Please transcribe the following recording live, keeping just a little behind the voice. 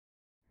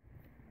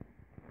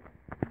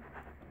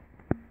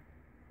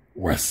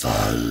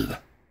Westside.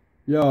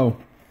 Yo,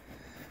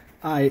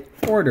 I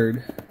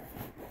ordered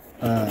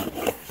a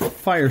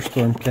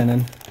Firestorm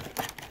cannon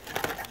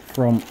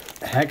from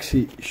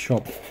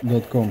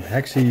Hexy-Shop.com.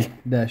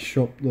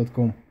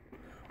 Hexy-Shop.com.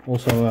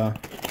 Also,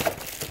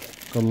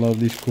 got a lot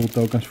of these cool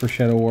tokens for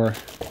Shadow War.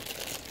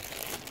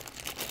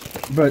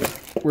 But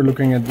we're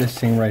looking at this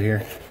thing right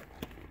here.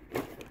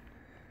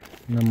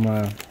 And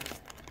I'm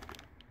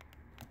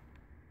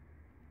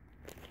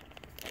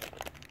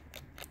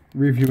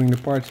reviewing the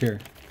parts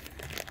here.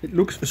 It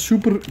looks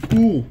super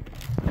cool.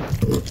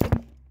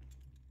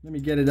 Let me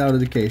get it out of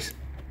the case.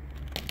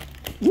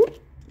 Whoop.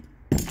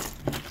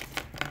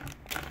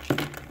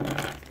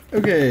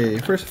 Okay,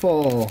 first of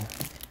all,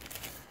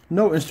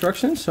 no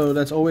instructions, so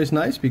that's always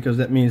nice because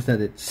that means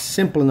that it's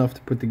simple enough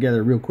to put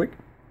together real quick.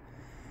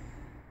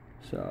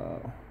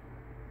 So,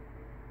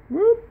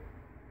 whoop.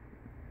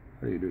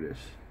 How do you do this?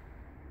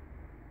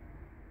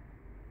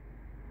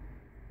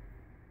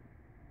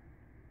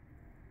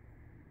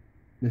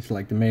 This is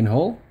like the main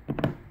hull.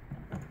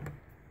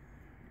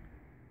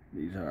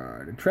 These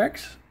are the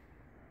tracks.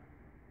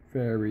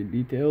 Very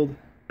detailed.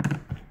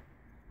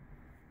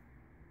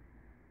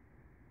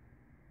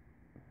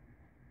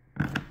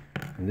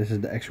 And this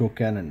is the actual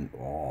cannon.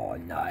 Oh,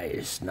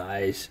 nice,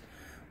 nice.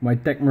 My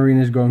tech marine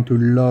is going to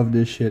love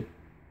this shit.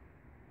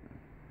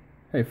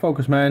 Hey,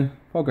 focus, man.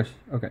 Focus.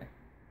 Okay.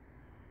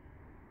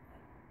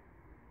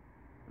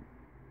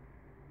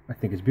 I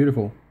think it's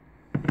beautiful.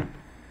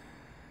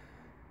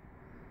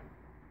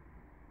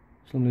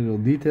 Some little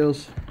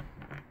details.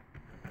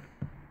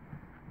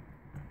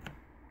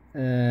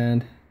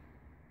 And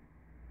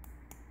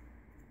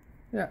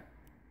yeah,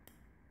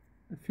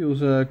 it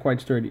feels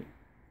quite sturdy.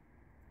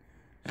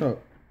 So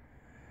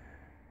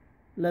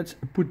let's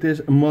put this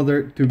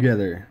mother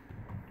together.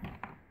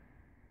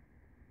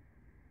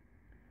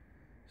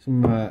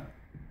 Some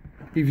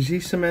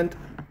PVC cement,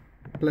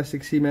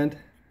 plastic cement.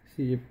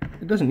 See if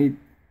it doesn't need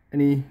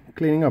any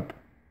cleaning up.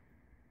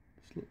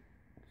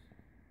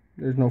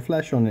 There's no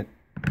flash on it,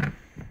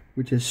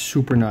 which is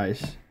super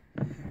nice.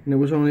 And it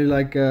was only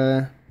like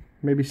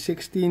maybe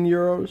 16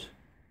 euros.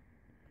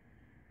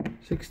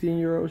 16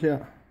 euros,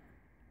 yeah.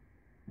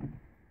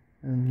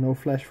 And no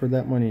flash for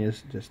that money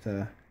is just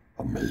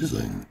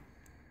amazing.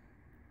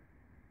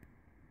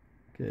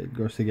 Okay, it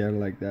goes together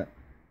like that.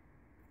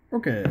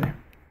 Okay.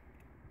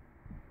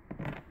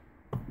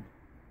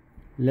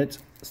 Let's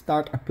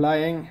start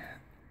applying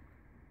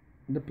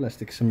the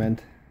plastic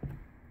cement.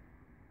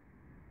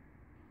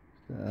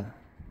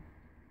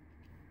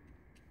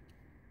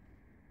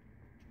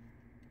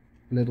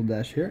 Little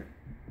dash here.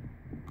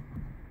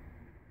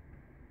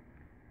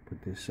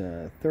 Put this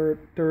third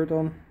turret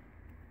on.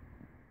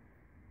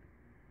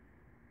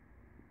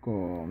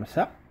 Comme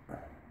ça.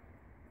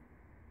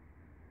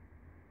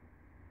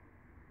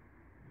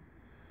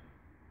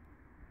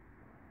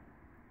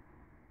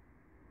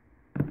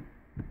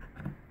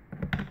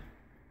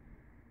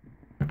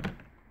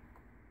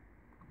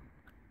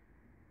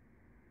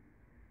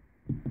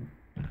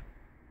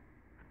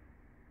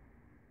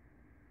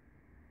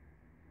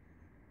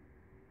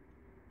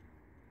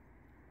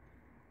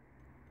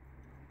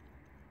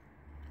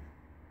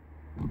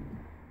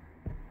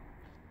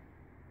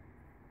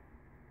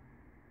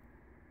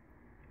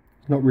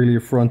 Not really a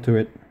front to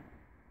it,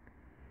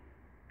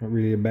 not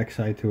really a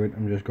backside to it.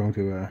 I'm just going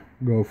to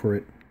go for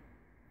it.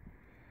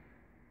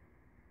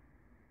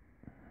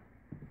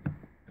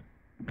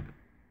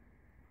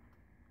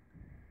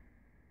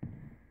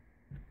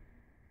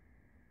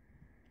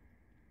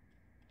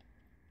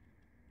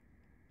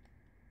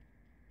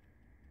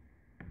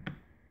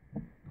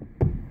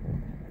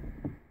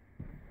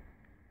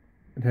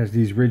 It has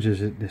these ridges,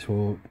 this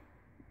will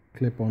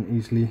clip on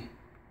easily.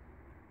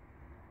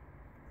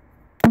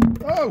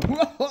 Oh,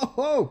 whoa, whoa,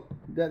 whoa!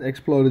 That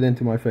exploded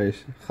into my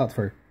face.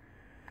 Gadver.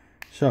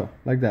 So,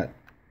 like that.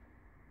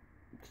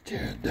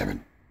 Yeah, damn it.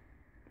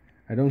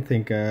 I don't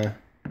think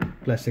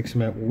plastic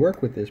cement will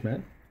work with this,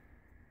 man.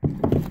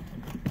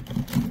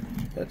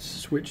 Let's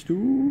switch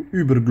to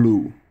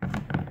Uberglue.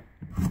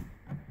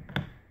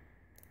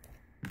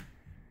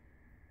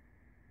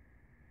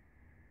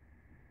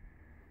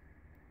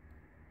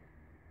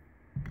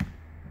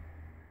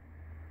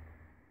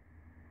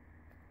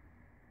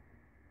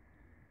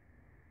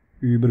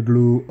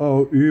 Uberglue,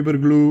 oh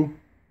Uberglue.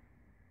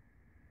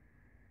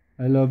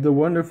 I love the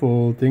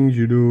wonderful things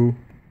you do.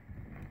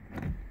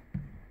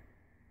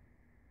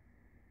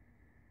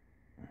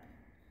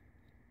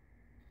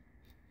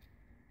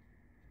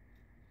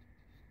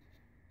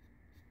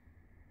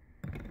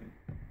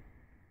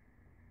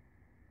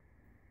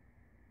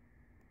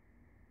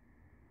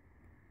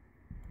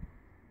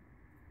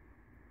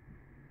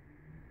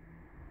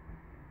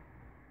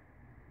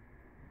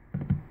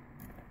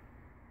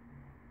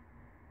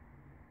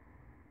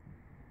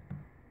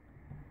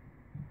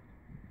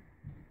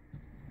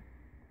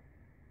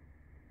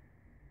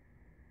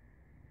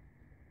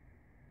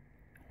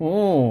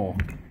 Oh,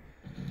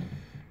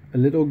 a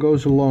little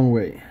goes a long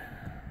way.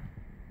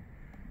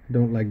 I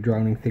don't like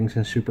drowning things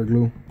in super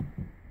glue.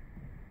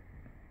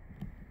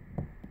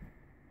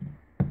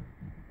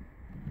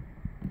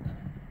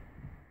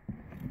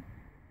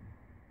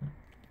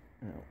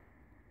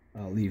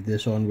 leave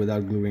this on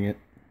without gluing it.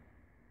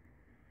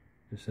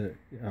 Just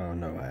oh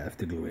no, I have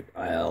to glue it.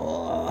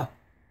 I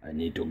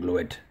need to glue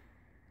it.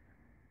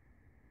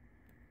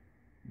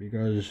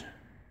 Because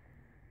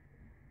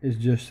it's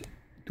just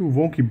too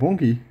wonky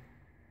bonky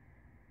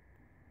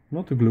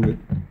not to glue it.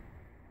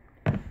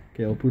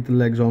 Okay, I'll put the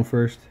legs on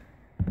first.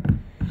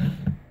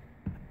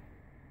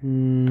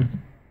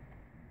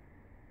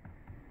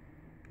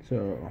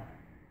 So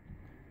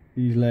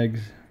these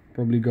legs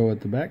probably go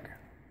at the back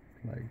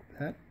like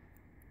that.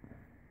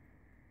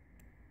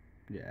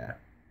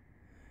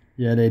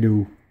 Yeah, they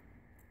do.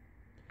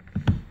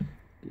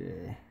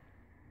 Okay.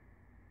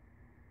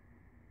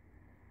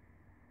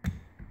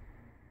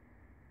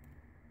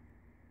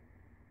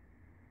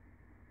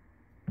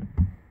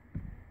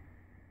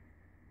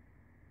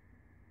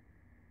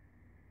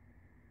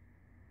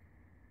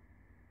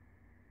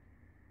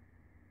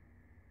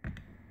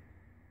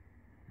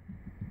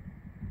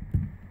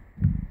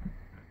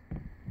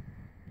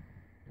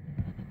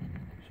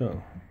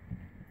 So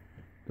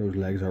those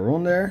legs are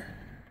on there.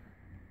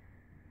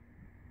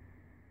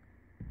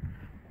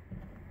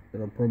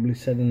 That'll probably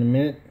set in a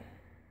minute.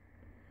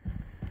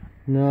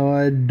 Now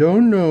I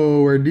don't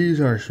know where these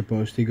are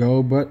supposed to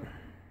go, but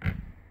I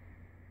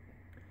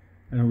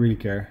don't really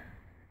care.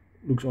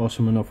 Looks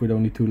awesome enough with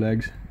only 2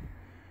 legs.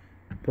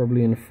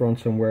 Probably in the front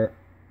somewhere.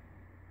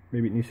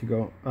 Maybe it needs to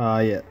go.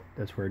 Yeah,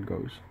 that's where it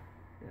goes.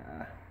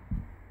 Yeah,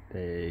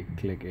 they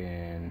click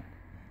in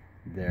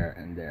there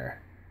and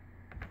there.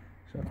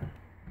 So,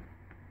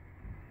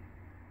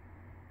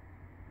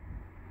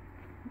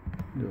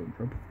 little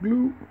drop of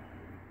glue.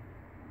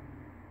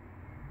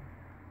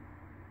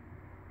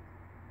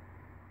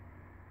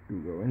 You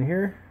go in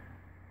here.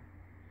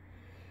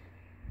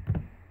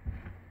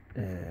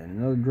 And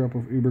another drop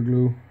of uber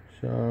glue.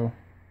 So,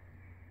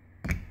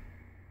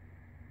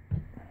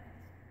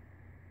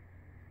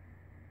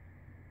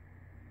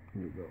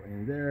 you go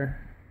in there.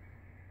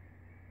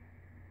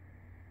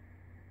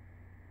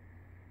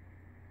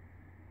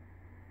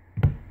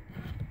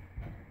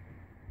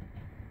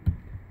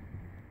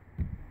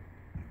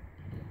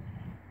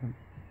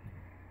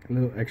 A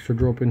little extra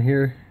drop in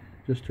here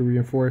just to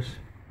reinforce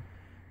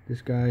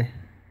this guy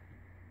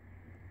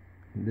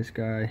and this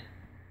guy.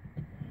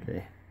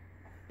 Okay,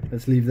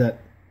 let's leave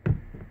that.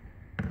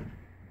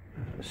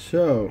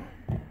 So,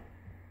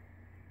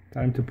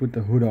 time to put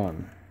the hood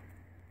on.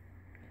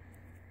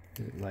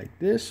 Is it like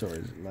this, or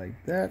is it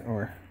like that,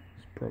 or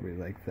it's probably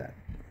like that?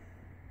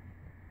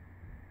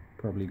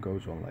 Probably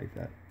goes on like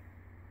that.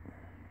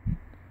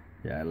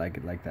 Yeah, I like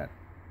it like that.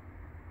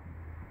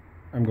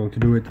 I'm going to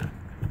do it.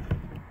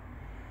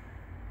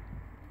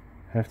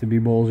 Have to be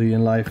ballsy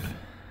in life.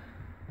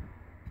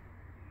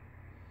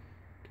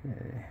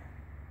 Okay.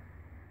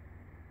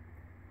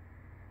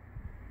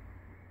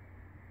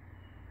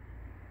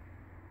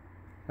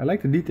 I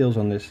like the details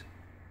on this.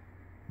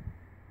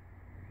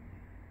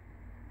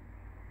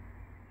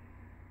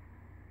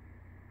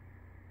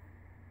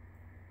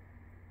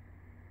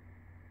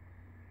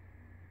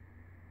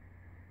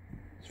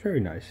 It's very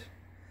nice.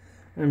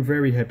 I'm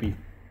very happy.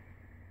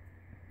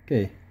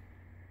 Okay.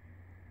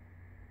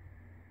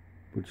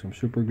 Put some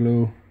super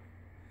glue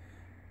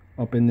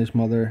up in this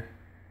mother.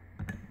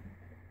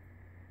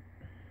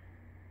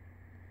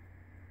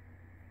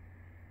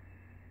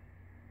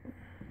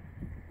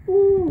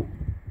 Ooh.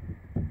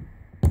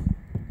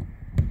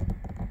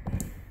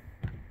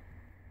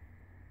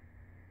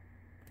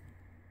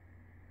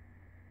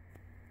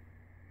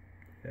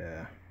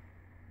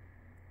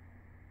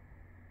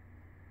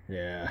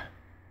 Yeah.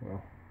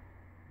 Well,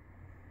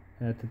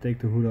 I had to take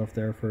the hood off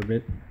there for a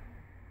bit.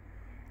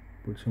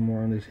 Put some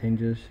more on these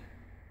hinges.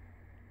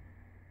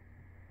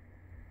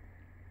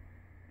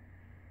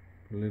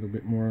 A little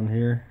bit more on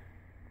here,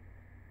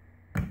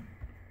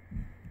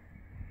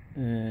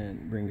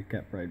 and bring the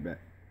cap right back.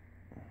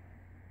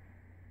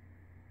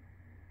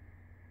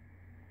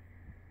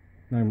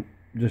 Now I'm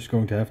just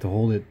going to have to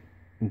hold it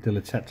until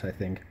it sets, I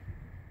think.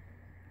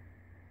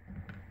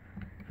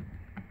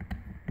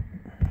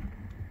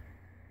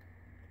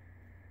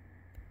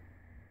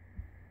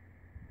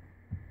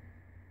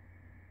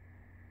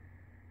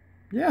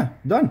 Yeah,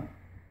 done.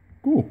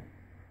 Cool.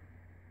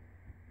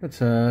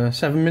 That's a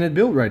 7-minute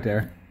build right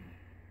there.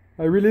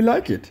 I really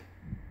like it.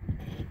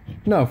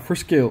 Now, for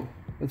scale,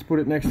 let's put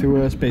it next to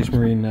a Space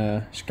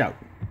Marine Scout.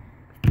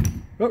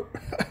 Oh,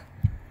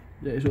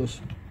 Jesus.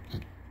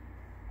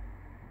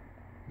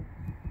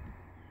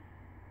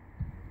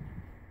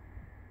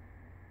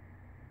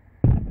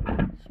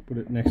 Let's put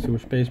it next to a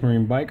Space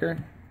Marine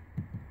Biker.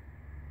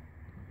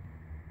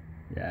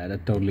 Yeah,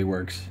 that totally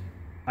works.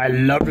 I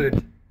love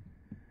it.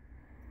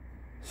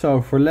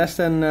 So, for less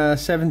than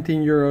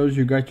 17 euros,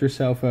 you got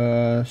yourself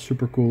a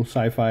super cool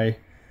sci-fi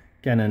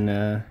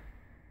cannon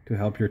to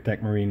help your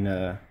Tech Marine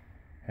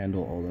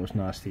handle all those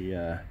nasty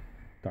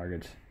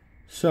targets.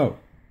 So,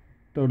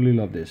 totally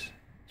love this.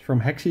 It's from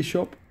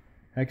Hexy-Shop,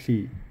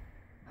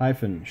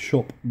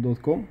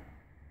 hexy-shop.com.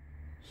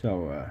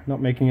 So,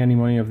 not making any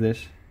money of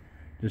this,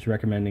 just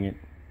recommending it.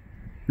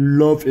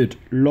 Love it,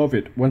 love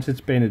it. Once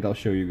it's painted, I'll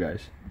show you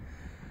guys.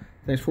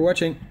 Thanks for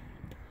watching.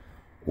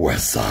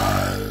 West side.